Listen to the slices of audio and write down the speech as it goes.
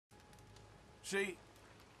See?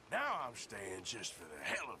 Now I'm staying just for the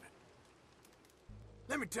hell of it.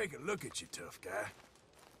 Let me take a look at you, tough guy.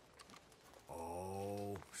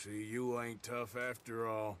 Oh, see, you ain't tough after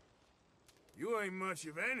all. You ain't much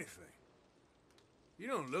of anything. You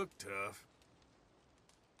don't look tough.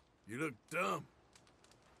 You look dumb.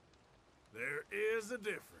 There is a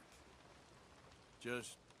difference.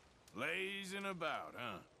 Just lazing about,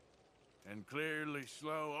 huh? And clearly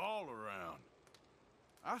slow all around.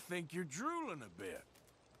 I think you're drooling a bit.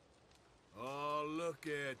 Oh, look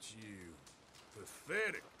at you.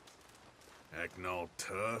 Pathetic. Acting all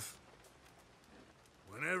tough.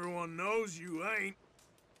 When everyone knows you ain't.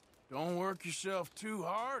 Don't work yourself too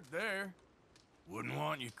hard there. Wouldn't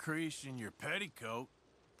want you creasing your petticoat.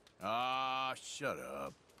 Ah, shut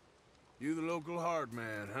up. You the local hard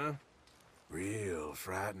man, huh? Real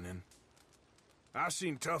frightening. I've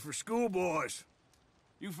seen tougher schoolboys.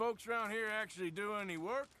 You folks around here actually do any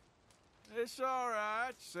work? It's all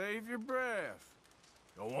right. Save your breath.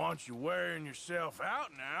 Don't want you wearing yourself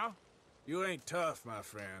out now. You ain't tough, my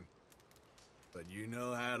friend. But you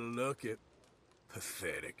know how to look it.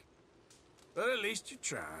 Pathetic. But at least you're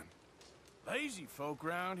trying. Lazy folk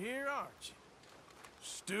around here, aren't you?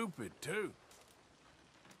 Stupid, too.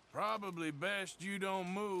 Probably best you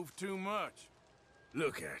don't move too much.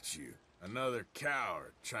 Look at you. Another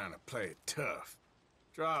coward trying to play it tough.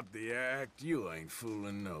 Drop the act. You ain't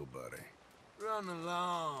fooling nobody. Run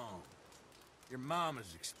along. Your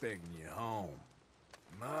mama's expecting you home.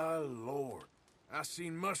 My lord. I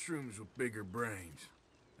seen mushrooms with bigger brains.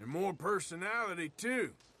 And more personality,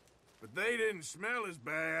 too. But they didn't smell as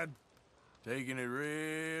bad. Taking it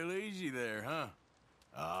real easy there, huh?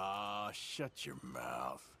 Ah, shut your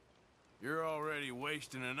mouth. You're already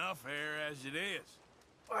wasting enough air as it is.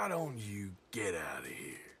 Why don't you get out of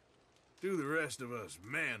here? Do the rest of us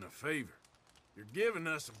men a favor. You're giving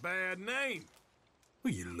us a bad name.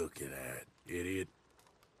 What you looking at, idiot?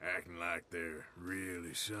 Acting like they're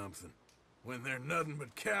really something, when they're nothing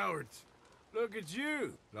but cowards. Look at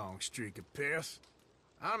you, long streak of piss.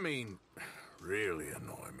 I mean, really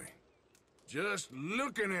annoy me. Just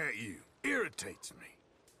looking at you irritates me.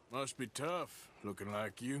 Must be tough, looking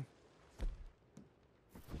like you.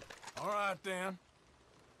 All right, then.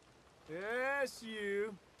 Yes,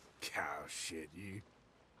 you. Cow shit, you.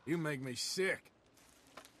 You make me sick.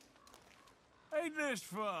 Ain't this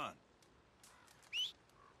fun?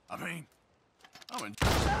 I mean, I'm in...